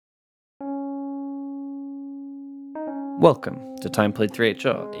Welcome to Time Played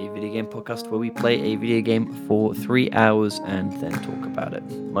 3HR, a video game podcast where we play a video game for 3 hours and then talk about it.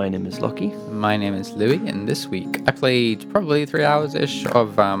 My name is Lockie. My name is Louis, and this week I played probably 3 hours-ish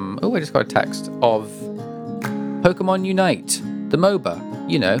of, I just got a text of Pokemon Unite, the MOBA.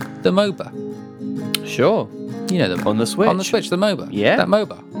 You know, the MOBA. Sure. You know, On the Switch. On the Switch, the MOBA. Yeah. That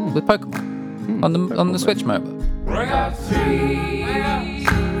MOBA with Pokemon. On the Switch MOBA. I got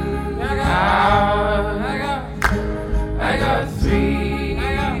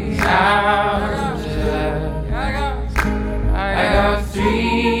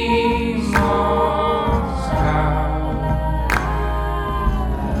three more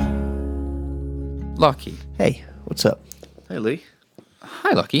Lucky. Hey, what's up? Hey, Lee.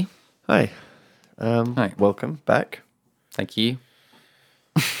 Hi, Lucky. Hi. Hi. Welcome back. Thank you.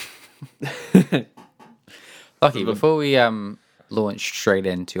 Lucky, before we launch straight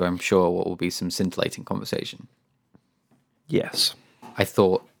into, I'm sure, what will be some scintillating conversation, Yes. I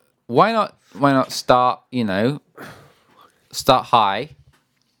thought, why not start high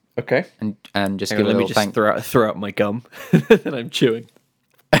Okay. and just Hang give on, a let me little just thank. throw out my gum that I'm chewing.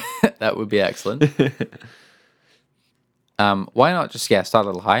 That would be excellent. Why not just start a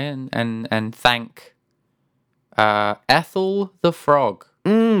little high and thank Ethel the Frog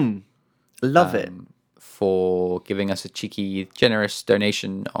Love it. for giving us a cheeky, generous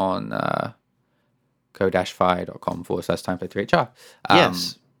donation on go-fi.com/timeplayed3hr.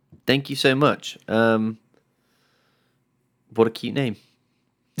 Yes. Thank you so much. What a cute name.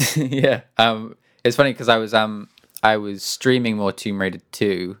 Yeah. It's funny because I was streaming more Tomb Raider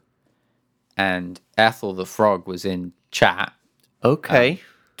 2, and Ethel the Frog was in chat Okay.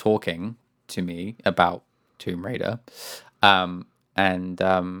 talking to me about Tomb Raider, and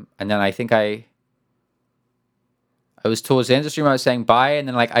then I think I was towards the end of the stream. I was saying bye, and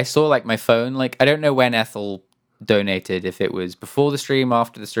then I saw my phone. I don't know when Ethel donated. If it was before the stream,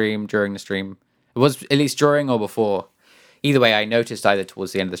 after the stream, during the stream. It was at least during or before. Either way, I noticed either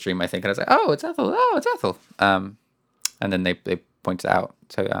towards the end of the stream, I think, and I was like, "Oh, it's Ethel! Oh, it's Ethel!" And then they pointed it out.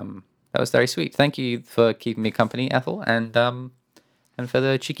 So that was very sweet. Thank you for keeping me company, Ethel, and for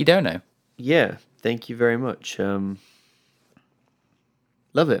the cheeky dono. Yeah, thank you very much.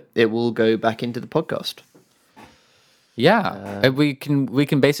 Love it. It will go back into the podcast. Yeah, we can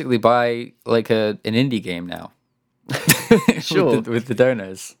basically buy an indie game now. Sure. with the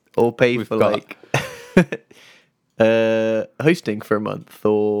donors. Or pay We've for got- hosting for a month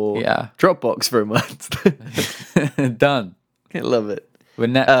or Yeah. Dropbox for a month. Done. I love it. We're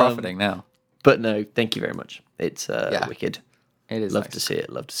net profiting now. But no, thank you very much. It's Yeah. wicked. It is Love nice. to see it.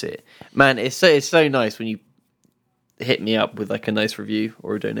 Love to see it. Man, it's so nice when you hit me up with a nice review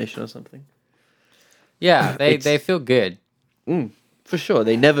or a donation or something. Yeah, they feel good. For sure.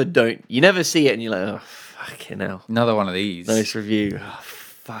 They never don't. You never see it and you're like, oh, fucking hell. Another one of these. Nice review. Oh,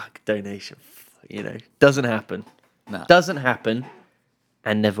 fuck, donation. Doesn't happen. No. Doesn't happen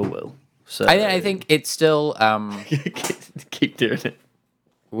and never will. So I think it's still keep doing it.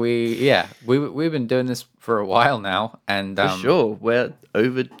 we've been doing this for a while now, and For sure. We're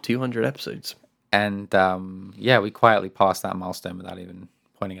over 200 episodes. and we quietly passed that milestone without even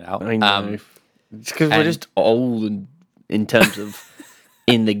pointing it out. I know. It's because we're and- just old and in terms of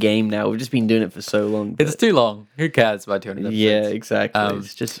in the game now. We've just been doing it for so long. It's too long. Who cares about 200 episodes? Yeah, exactly.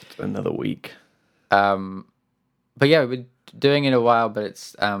 It's just another week. But yeah, we've been doing it a while, but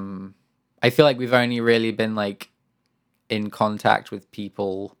it's I feel like we've only really been in contact with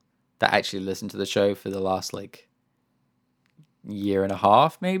people that actually listen to the show for the last year and a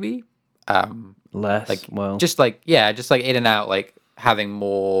half, maybe. Less. Well, Just in and out, having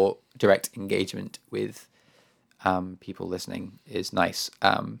more direct engagement with people listening is nice.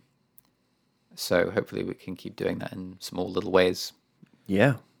 So hopefully we can keep doing that in small little ways.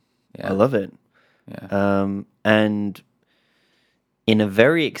 yeah. Yeah. I love it. Yeah. And in a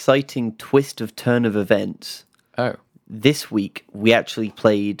very exciting turn of events, Oh, this week we actually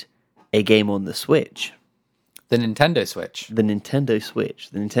played a game on the Switch. the Nintendo Switch. The Nintendo Switch.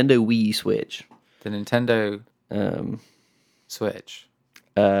 The Nintendo Wii Switch. The Nintendo Switch.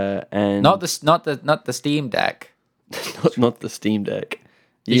 And Not the Steam Deck. not the Steam Deck.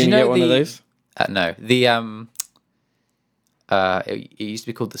 Did You you gonna know get one of the- those? No, the it used to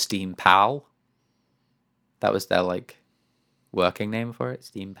be called the Steam Pal. That was their working name for it.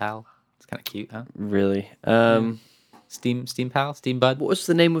 Steam Pal. It's kind of cute, huh? Really? Steam Pal, Steam Bud, What was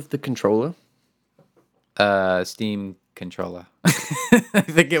the name of the controller? Steam Controller. I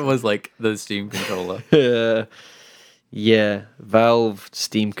think it was the Steam Controller. Yeah, Valve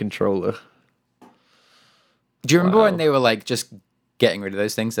Steam controller. Do you remember Wow. when they were just getting rid of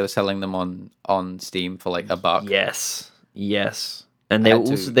those things? They were selling them on Steam for $1. Yes. Yes, and they I were had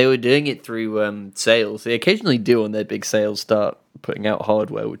also to- they were doing it through sales. They occasionally do on their big sales start putting out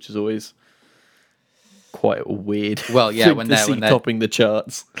hardware, which is always quite a weird. Well, yeah, thing when to they're- see when they're- topping the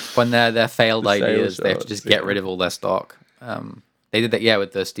charts. when they're failed The sales ideas, they have to charts, just get yeah. rid of all their stock. They did that, yeah,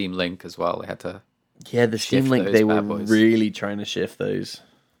 with the Steam Link as well. They had to, Yeah, the Steam Shift Link, those they were bad boys. really trying to shift those.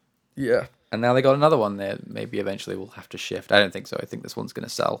 yeah. And now they got another one there. Maybe eventually we'll have to shift. I don't think so. I think this one's going to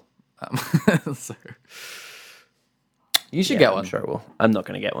sell. So you should Yeah, get I'm one. sure I will. I'm not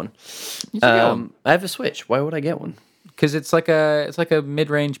going to get one. You should get one I have a Switch. Why would I get one? because it's like a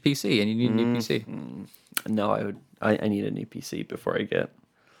mid-range PC, and you need a new PC. No, I need a new PC before I get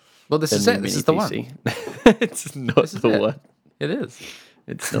Well, this a is new it. This mini is the one. PC. It's not is the it. one. It is.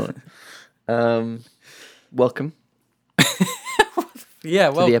 It's not. Welcome Yeah.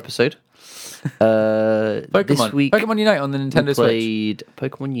 to Well, the episode. This Pokemon. week Pokemon Unite on the we Nintendo Switch. played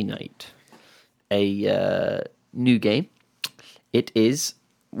Pokemon Unite, a new game. It is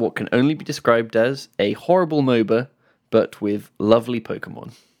what can only be described as a horrible MOBA, but with lovely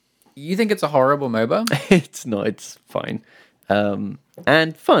Pokemon. You think it's a horrible MOBA? It's not. It's fine,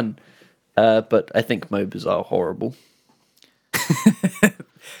 and fun. But I think MOBAs are horrible.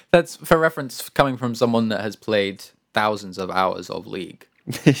 That's for reference coming from someone that has played thousands of hours of League.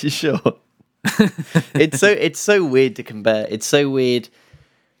 Sure. It's so weird to compare. It's so weird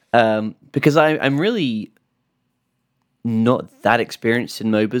because I'm really not that experienced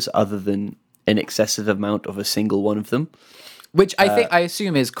in MOBAs other than an excessive amount of a single one of them. Which I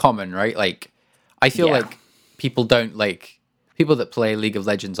assume is common, right? Like, I feel Yeah. like people don't like people that play League of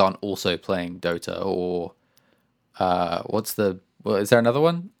Legends aren't also playing Dota or is there another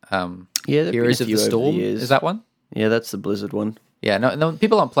one? Yeah, there've been Heroes a of few the over the Storm. years. Is that one? Yeah, that's the Blizzard one. Yeah, no,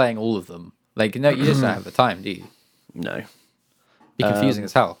 people aren't playing all of them. Like, no, you just don't have the time, do you? No. Be confusing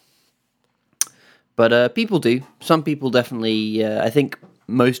as hell. But people do. Some people definitely. I think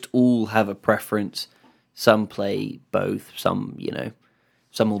most all have a preference. Some play both. Some,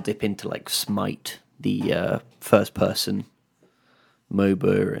 some will dip into like Smite, the first-person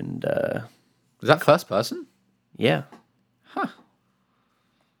MOBA, and Is that first person? yeah.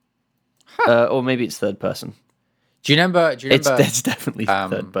 Or maybe it's third person. Do you remember? It's definitely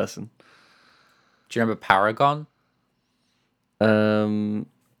um, third person. Do you remember Paragon?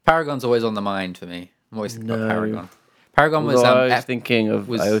 Paragon's always on the mind for me. I'm always thinking about No. Paragon. Paragon was Although I was F- thinking of.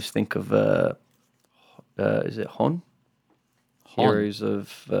 was- I always think of. Is it Hon? Hon. Heroes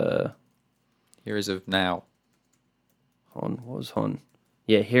of Heroes of Now. Hon. What was Hon?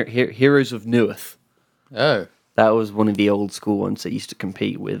 Yeah, Heroes of Neweth. Oh, That was one of the old school ones that used to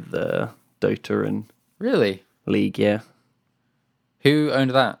compete with Dota and really? League. Yeah. Who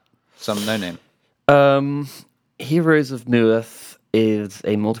owned that? Some no name. Heroes of Neweth is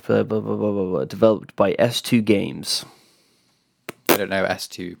a multiplayer developed by S2 Games. I don't know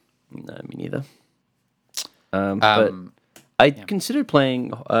S2. No, me neither. But I considered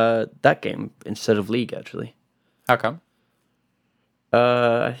playing that game instead of League, actually. How come?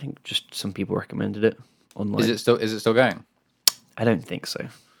 I think just some people recommended it online. Is it still going? I don't think so.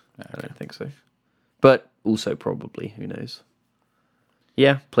 I don't think so. But also probably, who knows?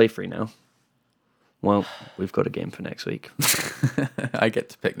 Yeah, play free now. Well, we've got a game for next week. I get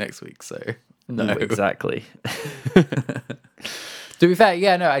to pick next week, so no. Exactly. To be fair,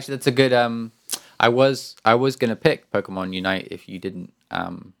 yeah, no, actually, that's a good. I was gonna pick Pokemon Unite if you didn't,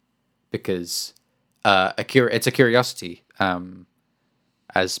 because it's a curiosity.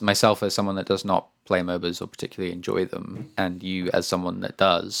 As myself, as someone that does not play MOBAs or particularly enjoy them, and you as someone that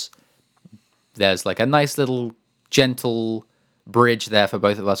does, there's like a nice little gentle bridge there for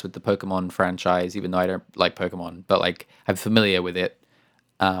both of us with the Pokemon franchise. Even though I don't like Pokemon, but like I'm familiar with it,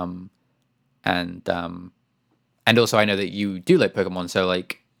 and also I know that you do like Pokemon, so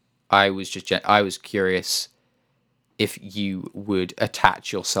like I was curious if you would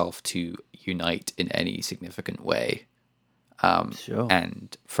attach yourself to Unite in any significant way. Sure.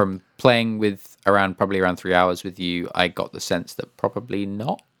 And from playing with probably around 3 hours with you, I got the sense that probably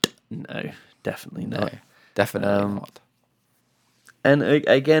not. No, definitely No, not. definitely not. And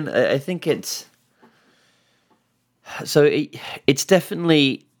again, I think it's so it's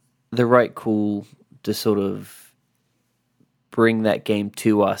definitely the right call to sort of bring that game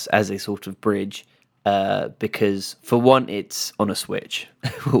to us as a sort of bridge, because for one, it's on a Switch,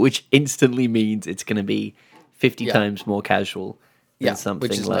 which instantly means it's going to be 50 Yeah. times more casual than Yeah, something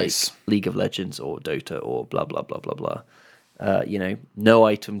which is like nice. League of Legends or Dota or blah blah blah blah blah. No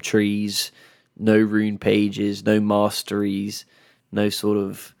item trees, no rune pages, no masteries, no sort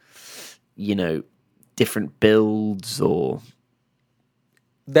of, different builds or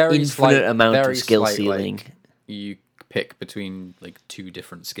Very infinite amount of very skill slight, ceiling. like, you pick between like two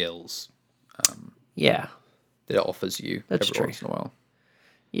different skills Yeah, that it offers you That's every true. once in a while.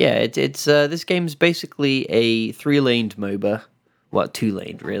 yeah. It's this game's basically a 3-laned MOBA. Well,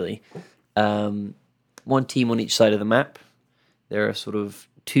 2-laned really. One team on each side of the map. There are sort of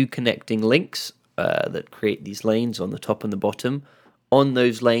two connecting links that create these lanes on the top and the bottom. On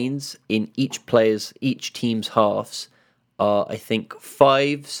those lanes, in each team's halves, are I think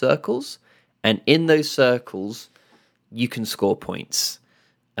 5 circles, and in those circles, you can score points.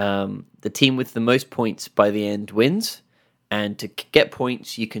 The team with the most points by the end wins, and to get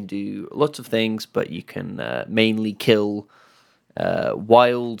points, you can do lots of things, but you can mainly kill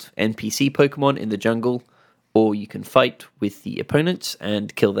wild NPC Pokemon in the jungle, or you can fight with the opponents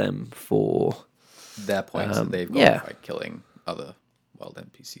and kill them for Their points that they've got yeah. by killing other wild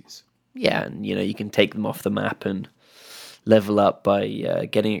NPCs. yeah, and you can take them off the map and level up by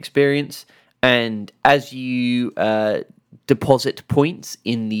getting experience. And as you deposit points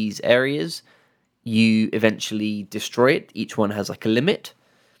in these areas, you eventually destroy it. Each one has like a limit,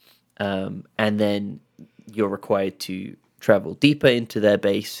 and then you're required to travel deeper into their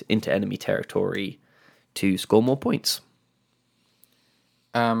base, into enemy territory, to score more points.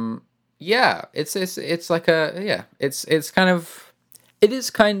 Yeah, it's like it's kind of, it is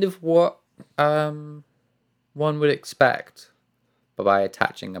kind of what one would expect, but by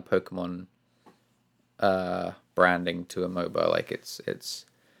attaching a Pokemon branding to a MOBA, like it's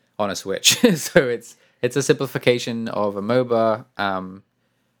on a Switch. So it's a simplification of a MOBA.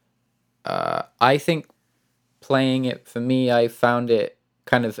 I think playing it, for me, I found it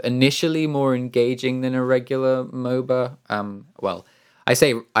kind of initially more engaging than a regular MOBA. Well, I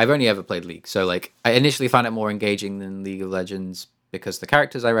say I've only ever played League, so like I initially found it more engaging than League of Legends because the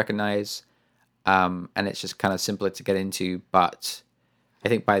characters I recognize, and it's just kind of simpler to get into. But I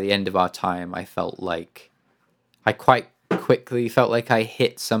think by the end of our time, I felt like I quite quickly felt like I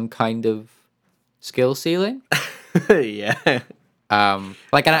hit some kind of skill ceiling. Yeah.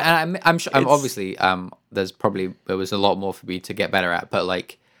 Like, and I'm sure, I'm obviously, there was a lot more for me to get better at, but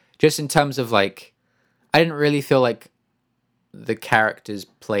like, just in terms of like, I didn't really feel like the characters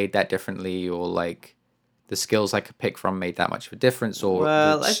played that differently, or like the skills I could pick from made that much of a difference, or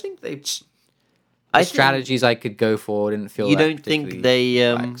Well, I think they. the strategies I could go for didn't feel. You that don't think particularly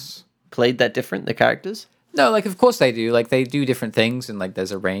they complex. played that different, the characters? No, like of course they do. Like they do different things, and like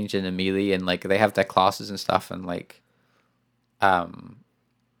there's a range and a melee, and like they have their classes and stuff, and like, I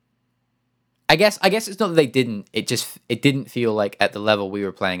guess it's not that they didn't. It didn't feel like at the level we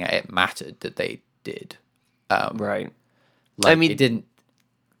were playing at, it mattered that they did. Right. Like, I mean, it didn't.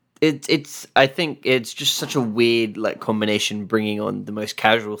 It's. I think it's just such a weird like combination, bringing on the most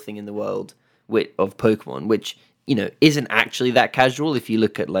casual thing in the world of Pokemon, which isn't actually that casual if you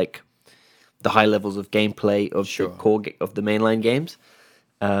look at like the high levels of gameplay of Sure. the core of the mainline games.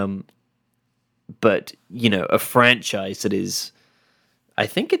 But a franchise that is, I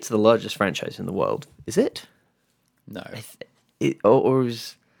think it's the largest franchise in the world. Is it? No. Or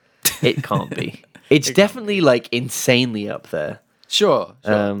is it? Can't be. It's definitely like insanely up there. Sure.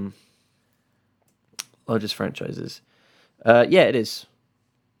 Largest franchises. Yeah, it is.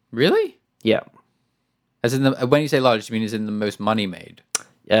 Really? Yeah. As in when you say largest, you mean as in the most money made?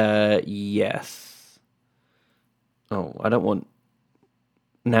 Yes. Oh, I don't want.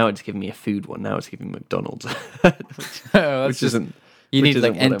 Now it's giving me a food one. Now it's giving me McDonald's, which isn't. You which need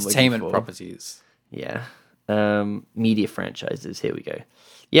like isn't what I'm looking entertainment for. properties. Yeah. Media franchises. Here we go.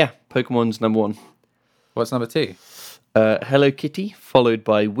 Yeah, Pokemon's number 1. What's number 2? Hello Kitty, followed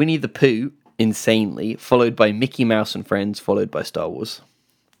by Winnie the Pooh, insanely, followed by Mickey Mouse and Friends, followed by Star Wars.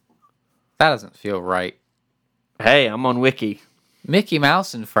 That doesn't feel right. Hey, I'm on Wiki. Mickey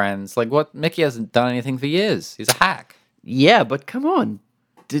Mouse and Friends. Like what? Mickey hasn't done anything for years. He's a hack. Yeah, but come on.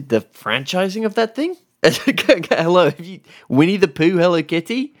 Did the franchising of that thing? Hello, Winnie the Pooh, Hello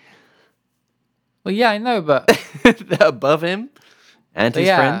Kitty? Well, yeah, I know, but They're above him and his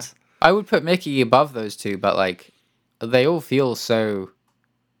yeah, friends. I would put Mickey above those two, but like they all feel so.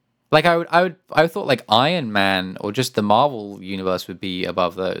 Like I thought like Iron Man or just the Marvel universe would be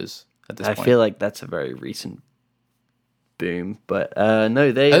above those at this I point. feel like that's a very recent boom, but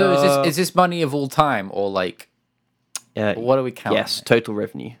no, they are. is this money of all time or like what are we counting? Yes, total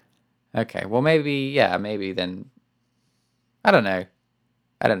revenue. Okay, well maybe then. I don't know.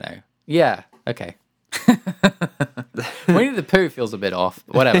 Yeah, okay. Winnie the Pooh feels a bit off.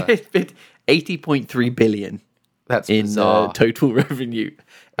 But whatever. 80.3 billion That's in bizarre. total revenue.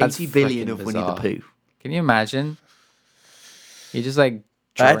 That's 80 billion freaking of Winnie the bizarre. Pooh. Can you imagine? You just like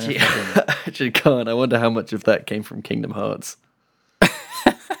I drawing actually, a fucking- actually can't. I wonder how much of that came from Kingdom Hearts.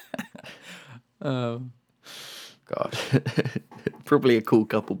 God, God. Probably a cool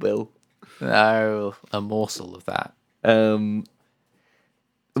couple bill. No, a morsel of that. Um,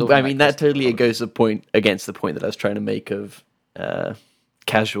 Talking I about mean, that Christmas totally holidays. goes against the point that I was trying to make of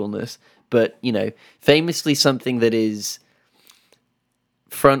casualness. But, famously something that is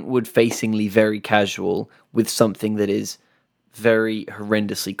frontward facingly very casual with something that is very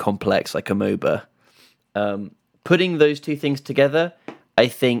horrendously complex like a MOBA. Putting those two things together, I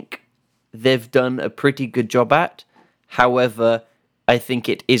think they've done a pretty good job at. However, I think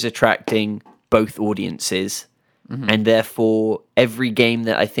it is attracting both audiences. And therefore, every game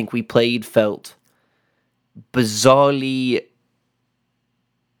that I think we played felt bizarrely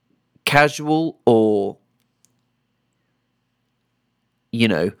casual or,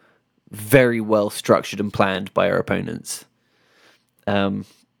 very well structured and planned by our opponents.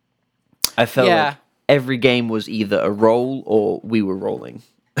 I felt Yeah. like every game was either a roll or we were rolling.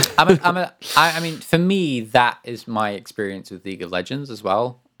 I mean, for me, that is my experience with League of Legends as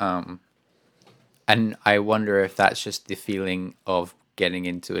well. And I wonder if that's just the feeling of getting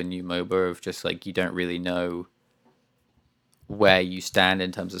into a new MOBA of just like you don't really know where you stand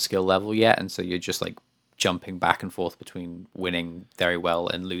in terms of skill level yet, and so you're just like jumping back and forth between winning very well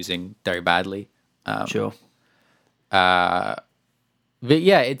and losing very badly. Sure. But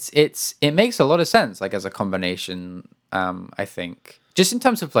yeah, it makes a lot of sense, like as a combination. I think just in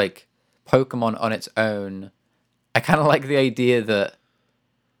terms of like Pokemon on its own, I kind of like the idea that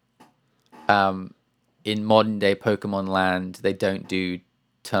in modern day Pokemon land they don't do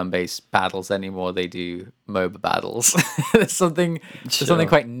turn-based battles anymore. They do MOBA battles. There's something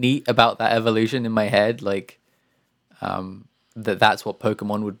quite neat about that evolution in my head, like that's what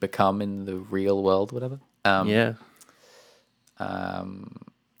Pokemon would become in the real world, whatever. Yeah. I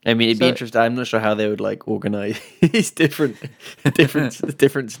mean, it'd be so- interesting. I'm not sure how they would like organize these different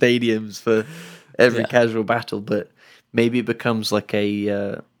stadiums for every Yeah. casual battle, but maybe it becomes like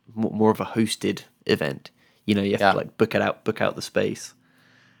a more of a hosted event. You have Yeah. to like book out the space.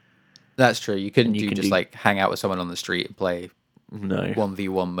 That's true. You couldn't you do can just do- like hang out with someone on the street and play No.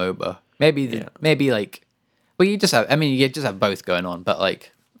 1v1 MOBA. Maybe Yeah. maybe like, well, you just have both going on, but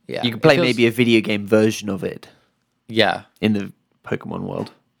like, yeah, You can it play feels- maybe a video game version of it yeah, in the Pokemon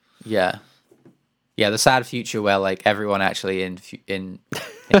world. yeah, the sad future where like everyone actually in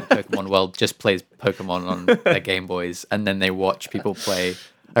Pokemon world just plays Pokemon on their Game Boys, and then they watch people play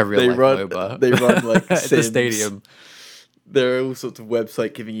a real life MOBA. They run like at the Sims. stadium. There are all sorts of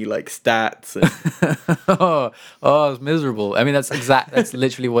websites giving you like stats and oh, it's miserable. I mean, that's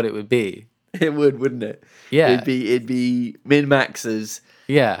literally what it would be. it would, wouldn't it? Yeah. It'd be min maxes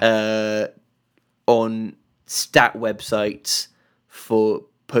Yeah, on stat websites for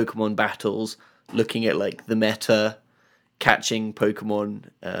Pokemon battles, looking at like the meta, catching Pokemon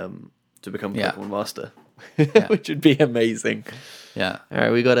to become Yeah. Pokemon Master, which would be amazing. yeah. All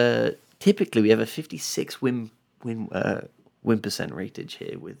right, typically we have a 56 win percent ratage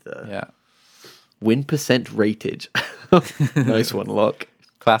here with Yeah. win percent ratage. Nice one, Locke.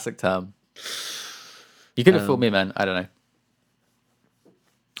 Classic term. You could have fooled me, man. I don't know.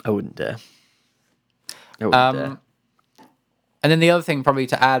 I wouldn't dare. I wouldn't dare. And then the other thing probably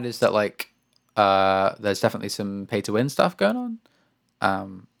to add is that like there's definitely some pay to win stuff going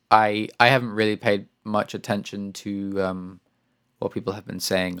on. I haven't really paid much attention to what people have been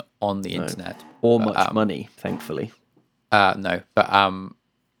saying on the internet. Or much money, thankfully. No, but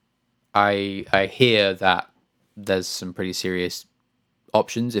I hear that there's some pretty serious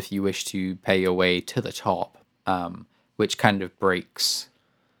options if you wish to pay your way to the top, which kind of breaks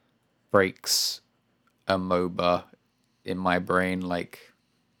a MOBA in my brain. Like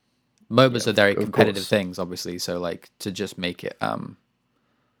MOBAs are very competitive course. things, obviously. So like to just make it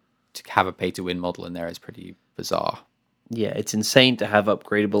to have a pay to win model in there is pretty bizarre. Yeah, it's insane to have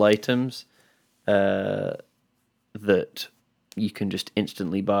upgradable items that you can just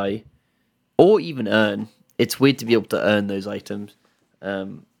instantly buy or even earn. It's weird to be able to earn those items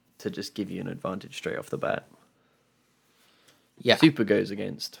to just give you an advantage straight off the bat. Yeah. Super goes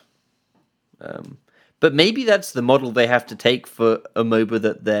against. But maybe that's the model they have to take for a MOBA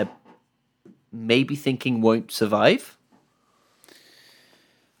that they're maybe thinking won't survive.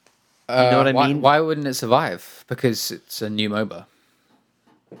 You know what I mean? Why wouldn't it survive? Because it's a new MOBA.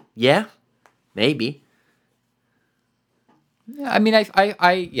 Yeah, maybe. Yeah, I mean,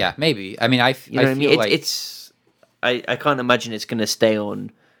 yeah, maybe. I mean, I You know what I feel mean? like I can't imagine it's going to stay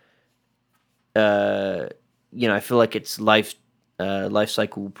on. I feel like its life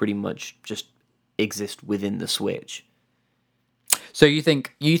cycle will pretty much just exist within the Switch. so. You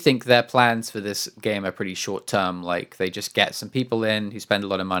think their plans for this game are pretty short term? Like they just get some people in who spend a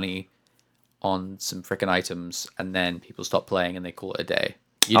lot of money, on some freaking items, and then people stop playing and they call it a day.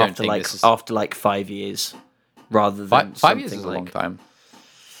 You don't after think like this is after like 5 years, rather than 5 years is something a long like time.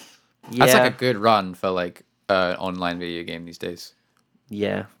 yeah, That's like a good run for like an online video game these days.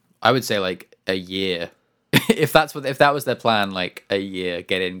 yeah. I would say like a year. If that was their plan, like a year,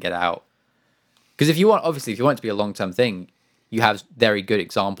 get in, get out. Because if you want it to be a long term thing, you have very good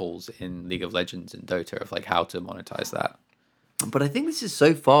examples in League of Legends and Dota of like how to monetize that. But I think this is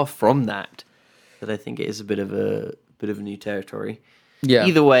so far from that I think it is a bit of a new territory. Yeah.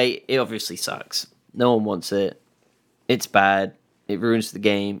 Either way, it obviously sucks. No one wants it. It's bad. It ruins the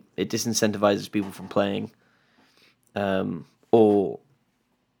game. It disincentivizes people from playing. Or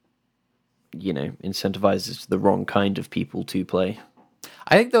incentivizes the wrong kind of people to play.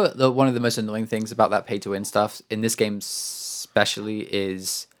 I think the one of the most annoying things about that pay to win stuff in this game especially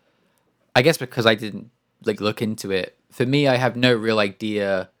is, I guess because I didn't like look into it. For me, I have no real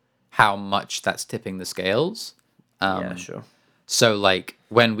idea how much that's tipping the scales. Yeah, sure. So like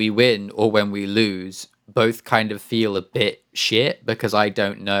when we win or when we lose, both kind of feel a bit shit because I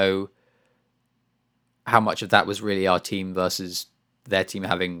don't know how much of that was really our team versus their team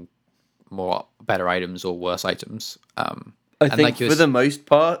having better items or worse items. I think for the most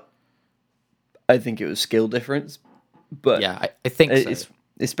part, I think it was skill difference. But yeah, I think it's, so.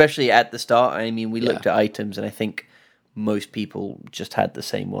 especially at the start. I mean, we Yeah. looked at items, and I think most people just had the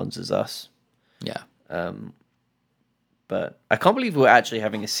same ones as us. Yeah. But I can't believe we're actually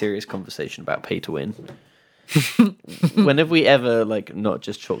having a serious conversation about pay to win. When have we ever not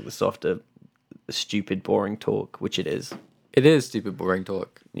just chalk this off to stupid, boring talk, which it is? It is stupid, boring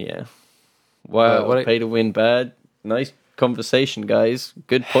talk. Yeah. Wow, what pay to win bad. Nice conversation, guys.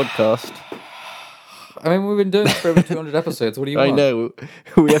 Good podcast. I mean, we've been doing this for over 200 episodes. What do you want? I know.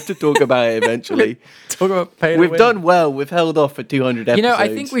 We have to talk about it eventually. Talk about pay to We've win. done well. We've held off for 200 episodes. You know, I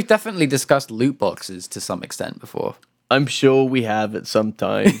think we've definitely discussed loot boxes to some extent before. I'm sure we have at some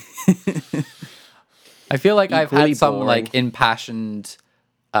time. I feel like I've Equally had some boring. like impassioned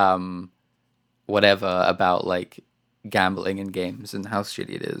whatever about like gambling in games and how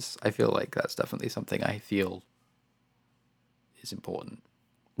shitty it is. I feel like that's definitely something I feel is important.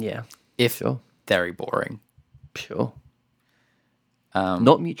 Yeah, If sure. very boring. Sure.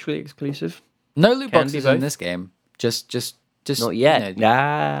 Not mutually exclusive. No loot Can be boxes in both. this game. Just Not yet. you know,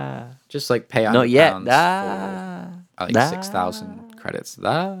 Nah. just like pay £100 Not yet. for Nah. like Nah. 6,000 credits.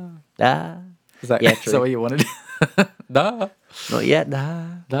 Nah. Nah. Is that, Yeah, is true. that what you wanted? Nah. Not yet. Nah.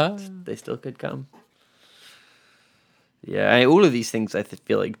 Nah. They still could come. Yeah, all of these things I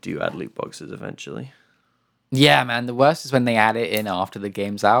feel like do add loot boxes eventually. Yeah, man. The worst is when they add it in after the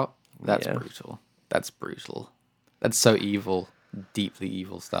game's out. That's Yeah. brutal. That's brutal. That's so evil. Deeply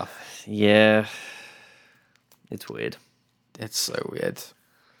evil stuff. Yeah. It's weird. It's so weird.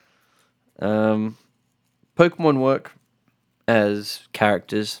 Pokemon work as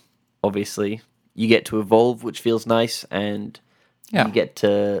characters, obviously. You get to evolve, which feels nice, and Yeah. you get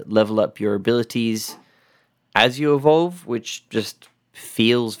to level up your abilities as you evolve, which just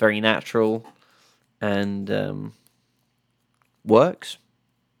feels very natural and works.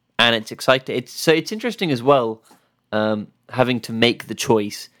 And it's exciting. It's interesting as well, having to make the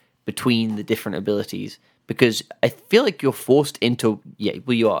choice between the different abilities, because I feel like you're forced into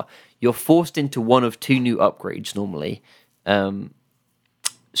you're forced into one of two new upgrades normally.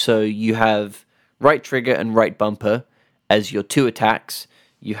 So you have right trigger and right bumper as your two attacks.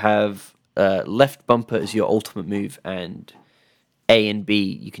 You have left bumper as your ultimate move, and A and B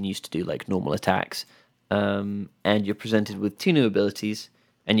you can use to do like normal attacks. And you're presented with two new abilities,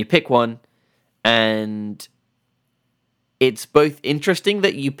 and you pick one, and it's both interesting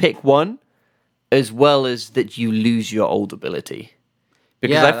that you pick one, as well as that you lose your old ability.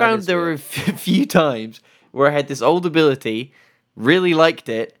 Because Yeah, I that found is there were a weird. few times where I had this old ability, really liked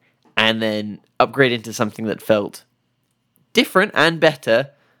it, and then upgraded into something that felt different and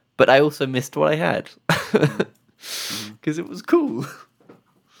better, but I also missed what I had. Because it was cool.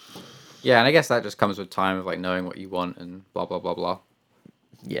 Yeah, and I guess that just comes with time of like knowing what you want and blah blah blah blah.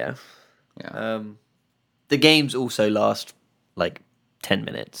 Yeah. Yeah. The games also last like 10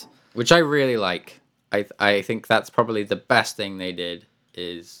 minutes. Which I really like. I think that's probably the best thing they did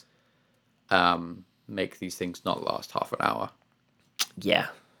is make these things not last half an hour. Yeah.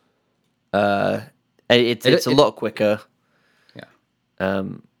 It's a lot quicker. Yeah.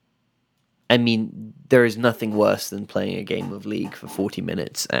 I mean, there is nothing worse than playing a game of League for 40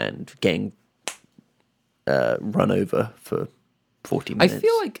 minutes and getting run over for 40 I minutes.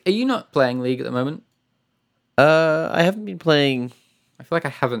 feel like, are you not playing League at the moment? I haven't been playing. I feel like I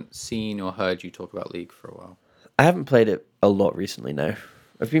haven't seen or heard you talk about League for a while. I haven't played it a lot recently. No,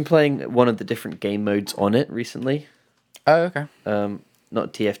 I've been playing one of the different game modes on it recently. Oh, okay.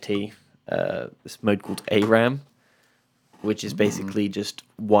 Not TFT. This mode called ARAM, which is basically just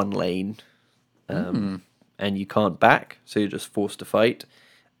one lane, and you can't back, so you're just forced to fight.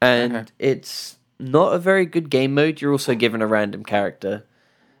 And Okay. it's not a very good game mode. You're also given a random character,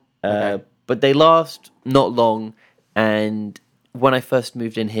 Okay. but they last not long. And when I first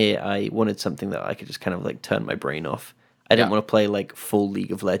moved in here, I wanted something that I could just kind of like turn my brain off. I didn't Yeah. want to play like full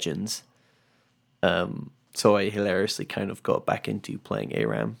League of Legends. So I hilariously kind of got back into playing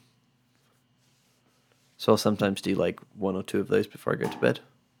ARAM. So I'll sometimes do like one or two of those before I go to bed.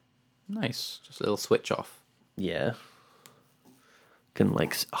 Nice. Just a little switch off. Yeah. Can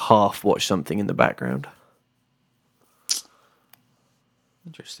like half watch something in the background.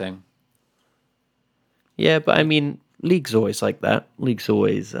 Interesting. Yeah, but I mean, League's always like that. League's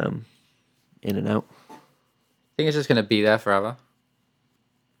always in and out. Think it's just gonna be there forever.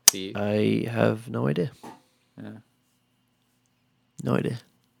 For you. I have no idea. Yeah. No idea.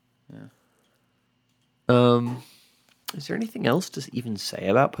 Yeah. Is there anything else to even say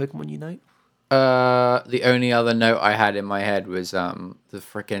about Pokemon Unite? The only other note I had in my head was the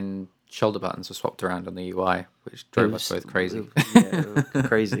freaking shoulder buttons were swapped around on the UI, which drove us both crazy. Yeah,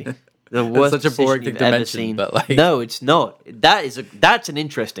 crazy. The worst such a boring decision thing you've to ever mention, seen. but, like- No, it's not. That's an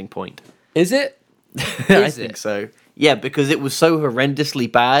interesting point. Is it? I Is think it? so. Yeah, because it was so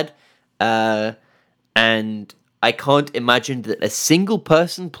horrendously bad, and I can't imagine that a single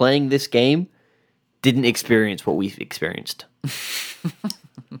person playing this game didn't experience what we've experienced.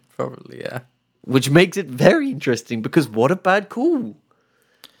 Probably, yeah. Which makes it very interesting because what a bad call.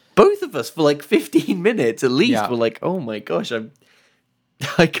 Both of us for like 15 minutes at least Yeah. were like, oh my gosh,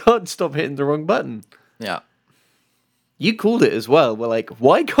 I can't stop hitting the wrong button. Yeah. You called it as well. We're like,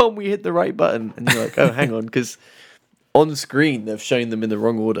 why can't we hit the right button? And you're like, oh, hang on, because on screen they've shown them in the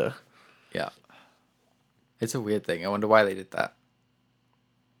wrong order. Yeah. It's a weird thing. I wonder why they did that.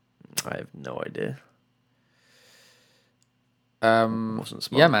 I have no idea. Wasn't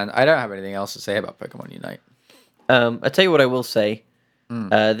smart. Yeah, man. I don't have anything else to say about Pokemon Unite. I tell you what I will say.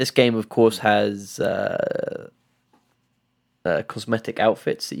 This game, of course, has cosmetic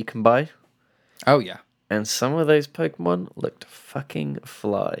outfits that you can buy. Oh, yeah. And some of those Pokemon looked fucking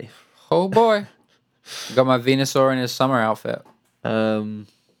fly. Oh, boy. Got my Venusaur in his summer outfit.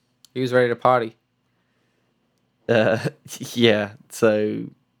 He was ready to party. Yeah, so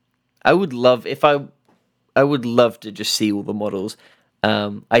I would love I would love to just see all the models.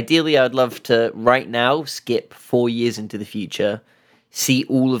 Ideally, I'd love to right now skip 4 years into the future, see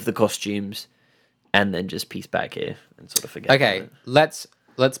all of the costumes, and then just piece back here and sort of forget. Okay, about it.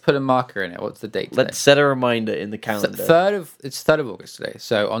 let's put a marker in it. What's the date today? Let's set a reminder in the calendar. It's 3rd of August today.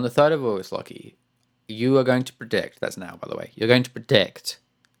 So on the 3rd of August, Lockie, you are going to predict, that's now by the way, you're going to predict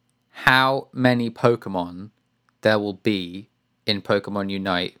how many Pokemon there will be in Pokemon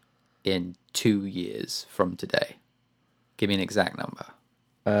Unite in 2 years from today. Give me an exact number.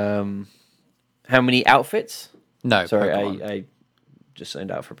 How many outfits? No, Sorry, Pokemon. I just zoned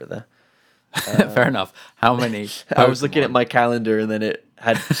out for a bit there. Fair enough. How many? I was looking at Pokemon? my calendar and then it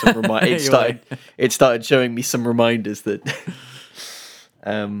had some You were it started showing me some reminders that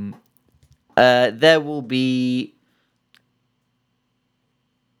there will be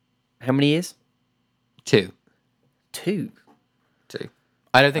how many years? 2. 2.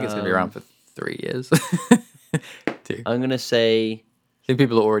 I don't think it's going to be around for 3 years. 2. I'm gonna say I think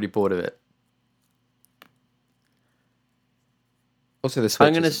people are already bored of it. Also, the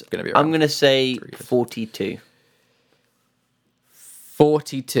Switch I'm is going to be around. I'm gonna say 3 years. 42.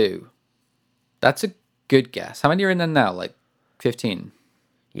 42. That's a good guess. How many are in there now? Like 15.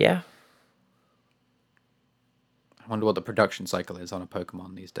 Yeah. I wonder what the production cycle is on a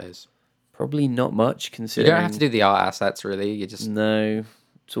Pokemon these days. Probably not much You considering. don't have to do the art assets, really. You just... No,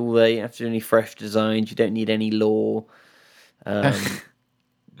 it's all there. You don't have to do any fresh designs. You don't need any lore. The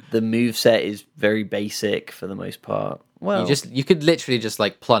moveset is very basic for the most part. Well, You could literally just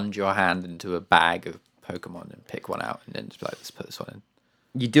like plunge your hand into a bag of Pokemon and pick one out and then just be like, let's put this one in.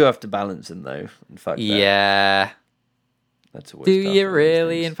 you do have to balance them though. In fact, Yeah. that's always Do tough you with these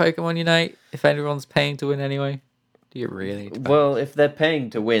really things. in Pokemon Unite? If everyone's paying to win anyway? Do you really? need to balance? Well, if they're paying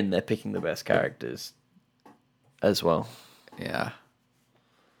to win, they're picking the best characters as well. Yeah.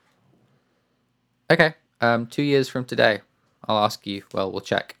 Okay. 2 years from today, I'll ask you. Well, we'll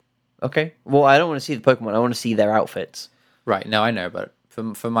check. Okay. Well, I don't want to see the Pokemon. I want to see their outfits. Right. No, I know, but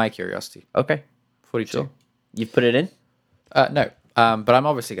for my curiosity, Okay. 42. Sure. You've put it in? No. But I'm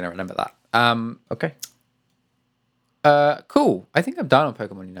obviously going to remember that. Okay. Cool. I think I'm done on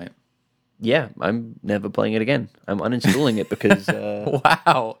Pokemon Unite. Yeah, I'm never playing it again. I'm uninstalling it because.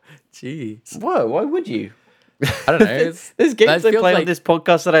 Wow. Jeez. Whoa! Why would you? I don't know. There's games that I feels play on like- this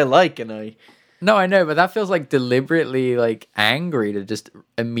podcast that I like, and I. No, I know, but that feels like deliberately like angry to just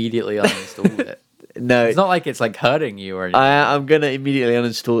immediately uninstall it. No, It's not like it's like hurting you or anything. I'm gonna immediately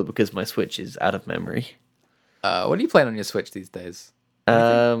uninstall it because my Switch is out of memory. What are you playing on your Switch these days?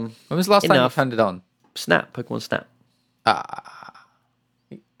 Um, When was the last time you Enough. turned it on? Snap, Pokemon Snap.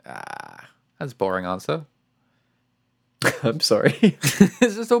 That's a boring answer. I'm sorry.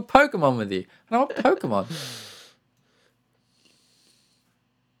 It's just all Pokemon with you. I don't want Pokemon.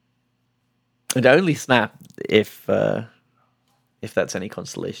 And only Snap if that's any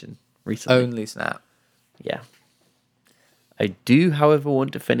consolation. Recently, Only Snap. yeah. I do, however,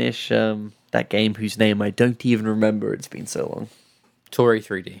 want to finish that game whose name I don't even remember. It's been so long. Tori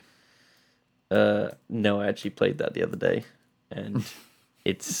 3D. No, I actually played that the other day, and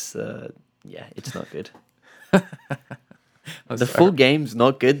it's it's not good. The full game's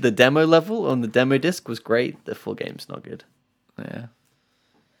not good. The demo level on the demo disc was great. The full game's not good. Yeah.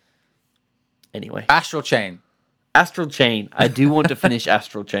 Anyway, Astral Chain. Astral Chain. I do want to finish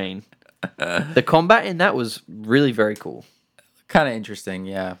Astral Chain. The combat in that was really very cool. Kind of interesting,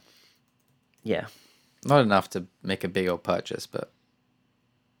 yeah. Yeah, Not enough to make a big old purchase, but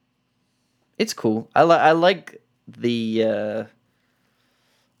it's cool. I like the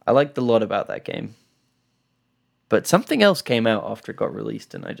lot about that game. But something else came out after it got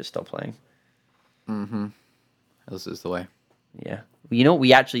released, and I just stopped playing. this is the way. Yeah, you know what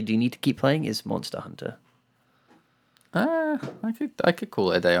we actually do need to keep playing is Monster Hunter. I could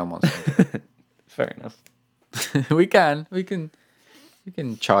call it a day on Monster. Fair enough. we can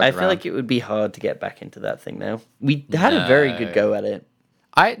charge. I feel like it would be hard to get back into that thing now. We had a very good go at it.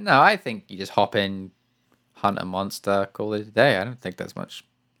 I think you just hop in, hunt a monster, call it a day. I don't think there's much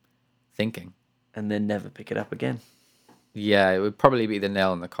thinking. And then never pick it up again. Yeah, it would probably be the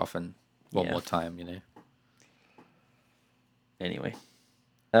nail in the coffin one Yeah. more time, you know. Anyway.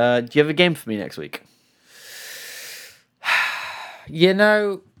 Do you have a game for me next week? You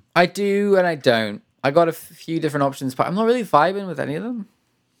know, I do and I don't. I got a few different options, but I'm not really vibing with any of them.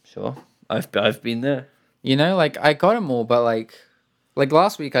 Sure. I've been there. You know, like I got them all, but like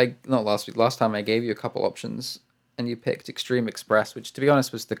last time I gave you a couple options and you picked Extreme Express, which to be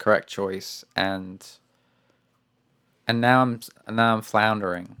honest was the correct choice, and now I'm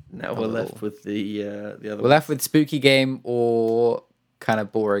floundering. Now a we're little. left with the other We're left with spooky game or kind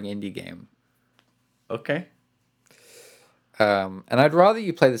of boring indie game. Okay. And I'd rather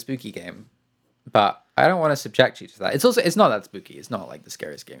you play the spooky game, but I don't want to subject you to that. It's not that spooky. It's not like the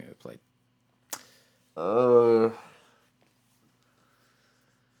scariest game you ever played. Are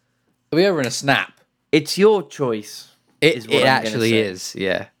we over in a snap? It's your choice. is what It I'm gonna actually say. is.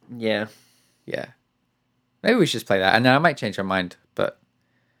 Yeah. Yeah. Yeah. Maybe we should just play that, and then I might change our mind. But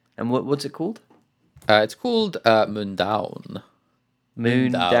And what's it called? it's called Moondown.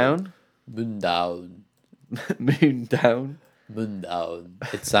 Moon Down. Down? Moondown. Moon Down. Moondown.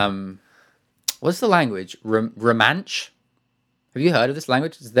 It's what's the language? Romanche. Have you heard of this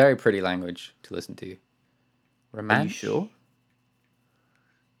language? It's a very pretty language to listen to. Romanche. Are you sure?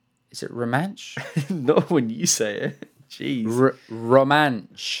 Is it Romanche? Not when you say it. Jeez.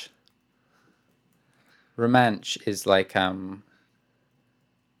 Romanche. Romanche is like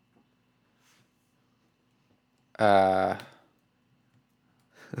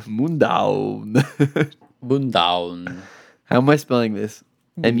Moon Down. Moondown. How am I spelling this?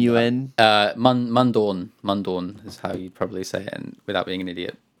 M-U-N? Mundorn is how you'd probably say it, and without being an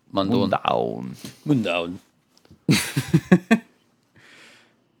idiot. Moon Mundorn. Down. Moondown.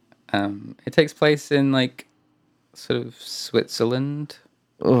 It takes place in like sort of Switzerland.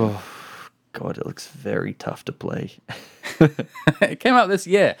 Oh, God, it looks very tough to play. It came out this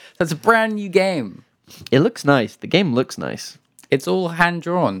year. So it's a brand new game. It looks nice. The game looks nice. It's all hand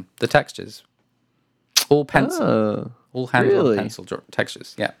drawn. The textures, all pencil, Oh, all hand drawn really? pencil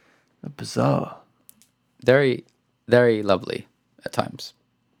textures. Yeah, bizarre. very, very lovely at times.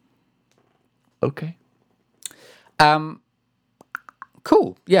 Okay.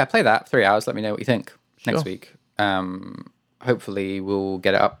 Cool. Yeah, play that 3 hours. Let me know what you think next Sure. week. Hopefully we'll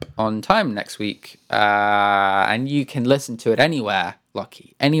get it up on time next week. And you can listen to it anywhere,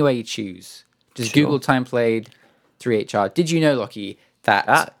 Lockie. Anywhere you choose. Just Sure. Google time played 3HR. Did you know, Lockie,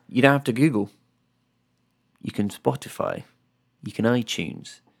 that You don't have to Google. You can Spotify. You can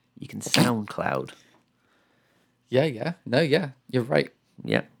iTunes. You can SoundCloud. Yeah. No, yeah. You're right.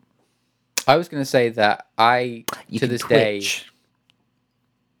 Yeah. I was going to say that You to can this day, Twitch.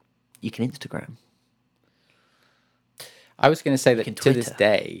 You can Instagram. I was going to say that can to this Twitter.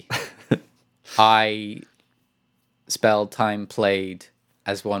 day, I spelled time played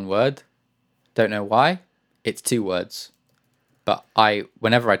as one word. Don't know why. It's 2 words. But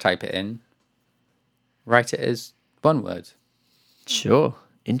whenever I type it in, write it as 1 word. Sure.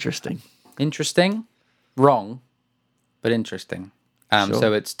 Interesting. Interesting. Wrong, but interesting. Sure.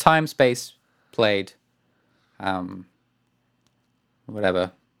 So it's time, space, played,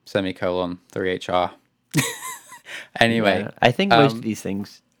 whatever, semicolon, 3HR. Anyway. Yeah, I think most of these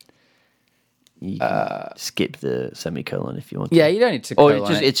things you can skip the semicolon if you want. Yeah, to. you don't need to Or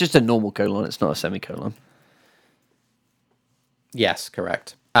colon it's just a normal colon. It's not a semicolon. Yes,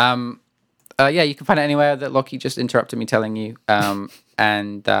 correct. Yeah, you can find it anywhere that Lockie just interrupted me telling you.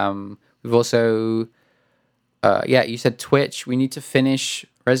 And we've also, you said Twitch. We need to finish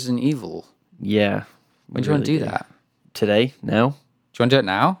Resident Evil. Yeah. When do you want to do that? Today? Now? Do you want to do it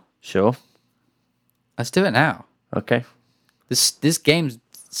now? Sure. Let's do it now. Okay. This game's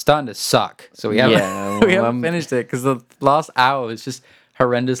starting to suck. So we haven't, Yeah, we haven't finished it because the last hour was just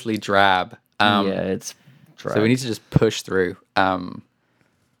horrendously drab. Yeah, it's So we need to just push through.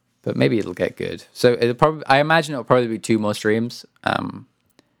 But maybe it'll get good. So I imagine it'll probably be 2 more streams.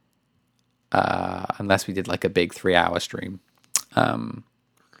 Unless we did like a big 3-hour stream.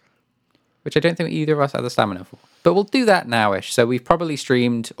 Which I don't think either of us have the stamina for. But we'll do that nowish. So we've probably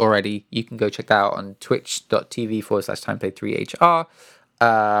streamed already. You can go check that out on twitch.tv/timeplayed3hr.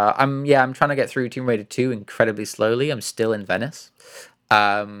 I'm trying to get through Tomb Raider 2 incredibly slowly. I'm still in Venice.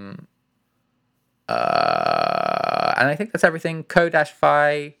 And I think that's everything.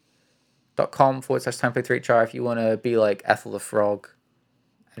 co-fi.com/timeplayed3hr if you want to be like Ethel the Frog.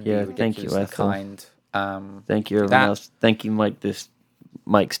 And Yeah, be thank you, ridiculously Ethel. kind. Thank you, everyone else. Thank you, Mike. This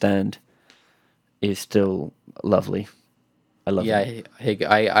mic stand is still lovely. I love it. Yeah,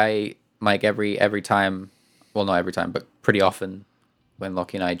 I Mike every time, well not every time, but pretty often when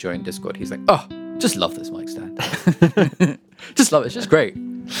Lockie and I join Discord, he's like, "Oh, just love this mic stand. Just love it. It's just great."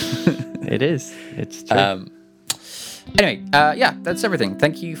 It is. It's true. Anyway, that's everything.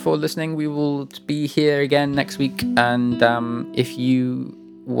 Thank you for listening. We will be here again next week, and if you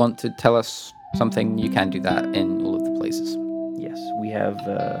want to tell us something, you can do that in all of the places. Yes, we have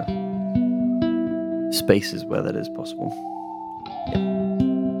spaces where that is possible. Yep.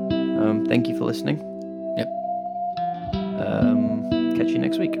 Thank you for listening. Yep. Catch you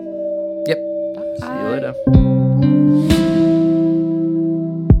next week. Yep. See you later.